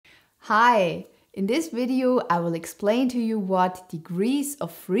Hi! In this video I will explain to you what degrees of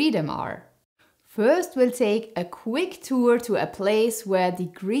freedom are. First we'll take a quick tour to a place where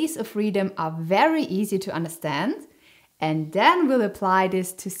degrees of freedom are very easy to understand, and then we'll apply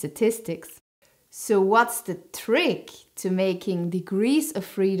this to statistics. So what's the trick to making degrees of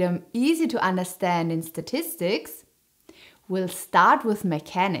freedom easy to understand in statistics? We'll start with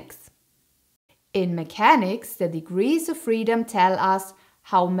mechanics. In mechanics, the degrees of freedom tell us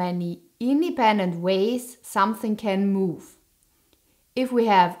how many independent ways something can move. If we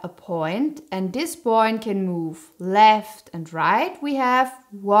have a point and this point can move left and right, we have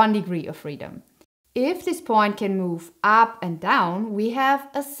 1 degree of freedom. If this point can move up and down, we have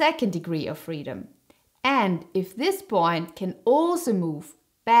a 2nd degree of freedom. And if this point can also move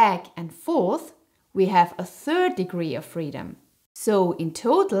back and forth, we have a 3rd degree of freedom. So in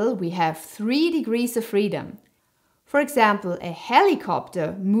total, we have 3 degrees of freedom. For example, a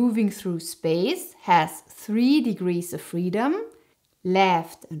helicopter moving through space has 3 degrees of freedom,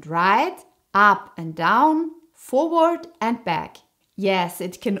 left and right, up and down, forward and back. Yes,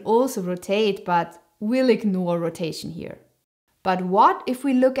 it can also rotate, but we'll ignore rotation here. But what if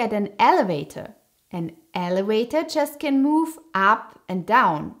we look at an elevator? An elevator just can move up and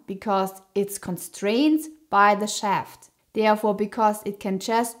down because it's constrained by the shaft. Therefore, because it can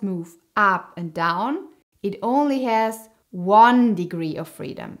just move up and down, it only has 1 degree of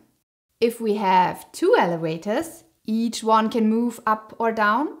freedom. If we have 2 elevators, each one can move up or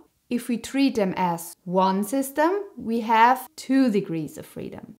down. If we treat them as one system, we have 2 degrees of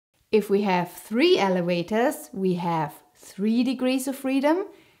freedom. If we have 3 elevators, we have 3 degrees of freedom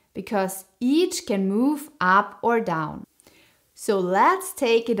because each can move up or down. So let's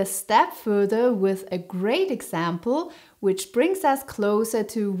take it a step further with a great example which brings us closer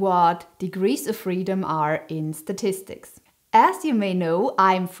to what degrees of freedom are in statistics. As you may know,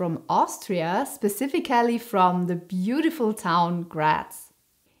 I'm from Austria, specifically from the beautiful town Graz.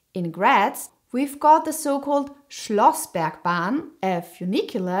 In Graz, we've got the so-called Schlossbergbahn, a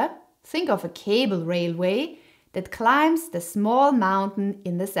funicular, think of a cable railway, that climbs the small mountain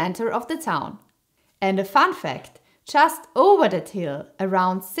in the center of the town. And a fun fact, just over that hill,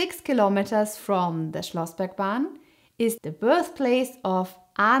 around 6 kilometers from the Schlossbergbahn, is the birthplace of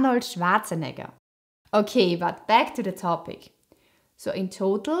Arnold Schwarzenegger. Okay, but back to the topic. So in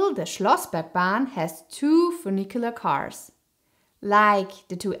total, the Schlossbergbahn has 2 funicular cars. Like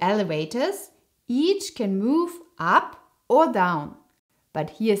the 2 elevators, each can move up or down.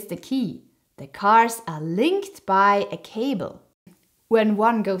 But here's the key. The cars are linked by a cable. When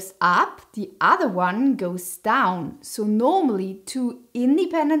one goes up, the other one goes down. So normally 2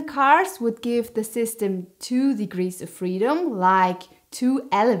 independent cars would give the system 2 degrees of freedom, like 2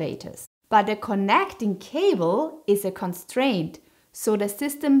 elevators. But a connecting cable is a constraint, so the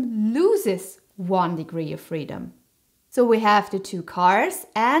system loses 1 degree of freedom. So we have the 2 cars,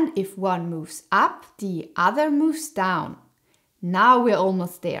 and if one moves up, the other moves down. Now we're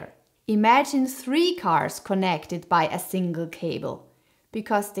almost there. Imagine 3 cars connected by a single cable.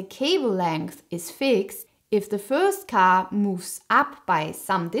 Because the cable length is fixed, if the first car moves up by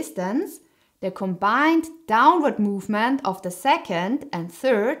some distance, the combined downward movement of the 2nd and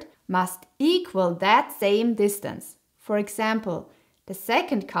 3rd must equal that same distance. For example, the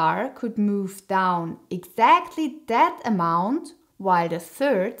 2nd car could move down exactly that amount while the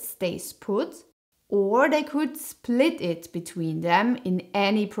 3rd stays put, or they could split it between them in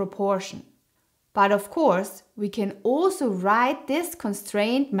any proportion. But of course, we can also write this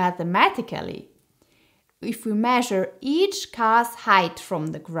constraint mathematically. If we measure each car's height from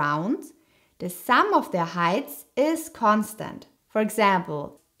the ground, the sum of their heights is constant. For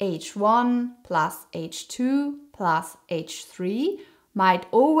example, h1 plus h2 plus h3 might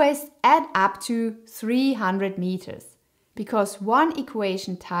always add up to 300 meters. Because one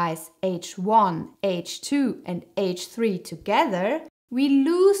equation ties h1, h2 and h3 together, we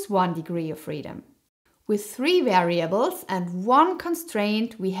lose 1 degree of freedom. With 3 variables and 1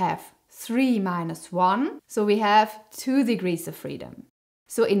 constraint, we have 3 minus 1, so we have 2 degrees of freedom.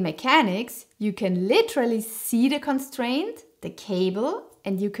 So in mechanics, you can literally see the constraint, the cable,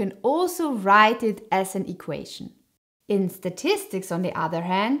 and you can also write it as an equation. In statistics, on the other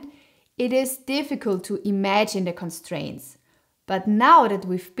hand, it is difficult to imagine the constraints. But now that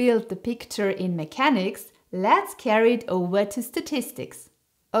we've built the picture in mechanics, let's carry it over to statistics.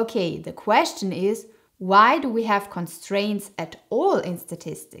 Okay, the question is, why do we have constraints at all in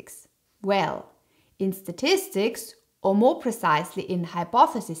statistics? Well, in statistics, or more precisely in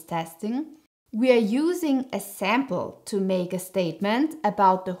hypothesis testing, we are using a sample to make a statement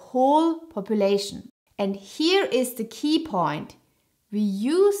about the whole population. And here is the key point. we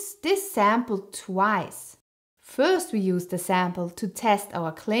use this sample twice. First, we use the sample to test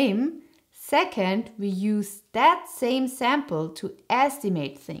our claim. Second, we use that same sample to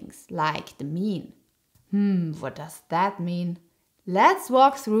estimate things, like the mean. What does that mean? Let's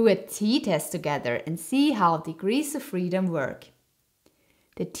walk through a t-test together and see how degrees of freedom work.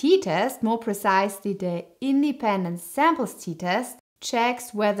 The t-test, more precisely the independent samples t-test,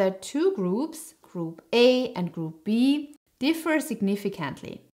 checks whether two groups, group A and group B, differ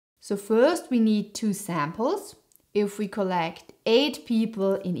significantly. So first we need two samples. If we collect 8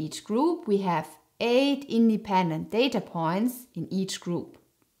 people in each group, we have 8 independent data points in each group.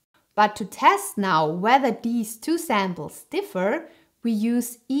 But to test now whether these two samples differ, we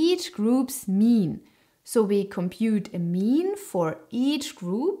use each group's mean. So we compute a mean for each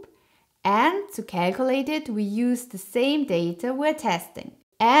group, and to calculate it we use the same data we're testing.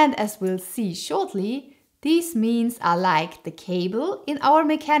 And as we'll see shortly, these means are like the cable in our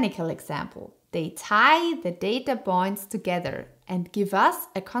mechanical example. They tie the data points together and give us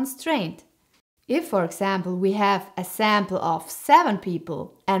a constraint. If, for example, we have a sample of 7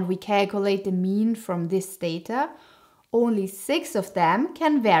 people and we calculate the mean from this data, only 6 of them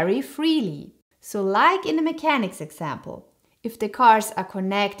can vary freely. So like in the mechanics example, if the cars are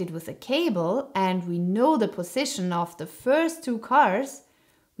connected with a cable and we know the position of the first 2 cars,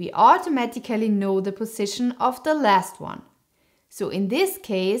 we automatically know the position of the last one. So in this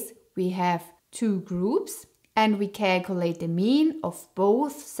case, we have 2 groups and we calculate the mean of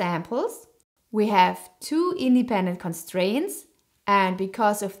both samples. We have 2 independent constraints, and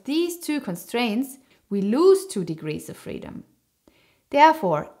because of these 2 constraints, we lose 2 degrees of freedom.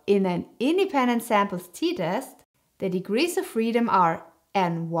 Therefore, in an independent samples t-test, the degrees of freedom are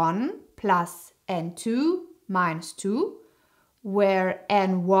n1 plus n2 minus 2, where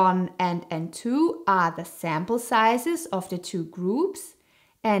n1 and n2 are the sample sizes of the 2 groups,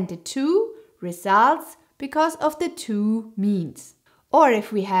 and the 2 results because of the 2 means. Or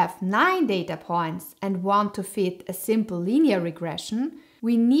if we have 9 data points and want to fit a simple linear regression,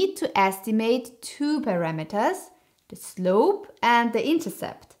 we need to estimate 2 parameters, the slope and the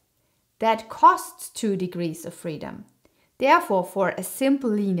intercept. That costs 2 degrees of freedom. Therefore, for a simple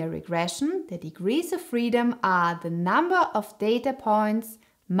linear regression, the degrees of freedom are the number of data points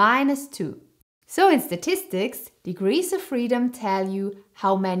minus 2. So in statistics, degrees of freedom tell you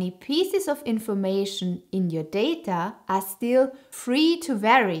how many pieces of information in your data are still free to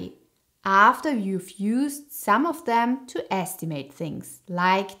vary after you've used some of them to estimate things,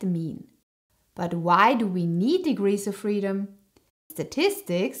 like the mean. But why do we need degrees of freedom? In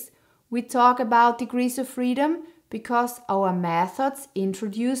statistics, we talk about degrees of freedom because our methods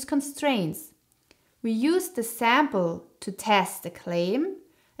introduce constraints. We use the sample to test the claim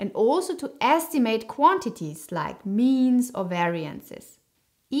and also to estimate quantities like means or variances.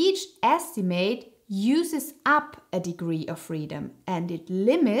 Each estimate uses up a degree of freedom and it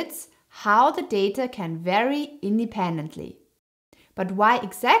limits how the data can vary independently. But why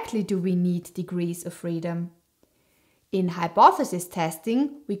exactly do we need degrees of freedom? In hypothesis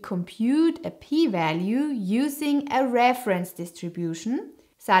testing, we compute a p-value using a reference distribution,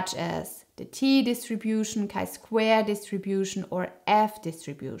 such as the t-distribution, chi-square distribution, or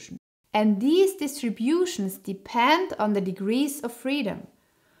f-distribution. And these distributions depend on the degrees of freedom.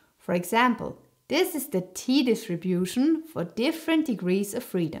 For example, this is the t-distribution for different degrees of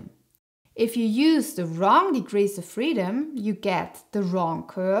freedom. If you use the wrong degrees of freedom, you get the wrong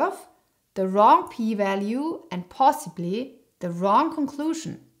curve, the wrong p-value, and possibly the wrong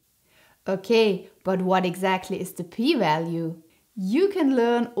conclusion. Okay, but what exactly is the p-value? You can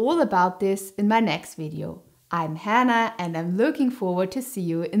learn all about this in my next video. I'm Hannah and I'm looking forward to see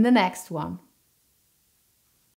you in the next one.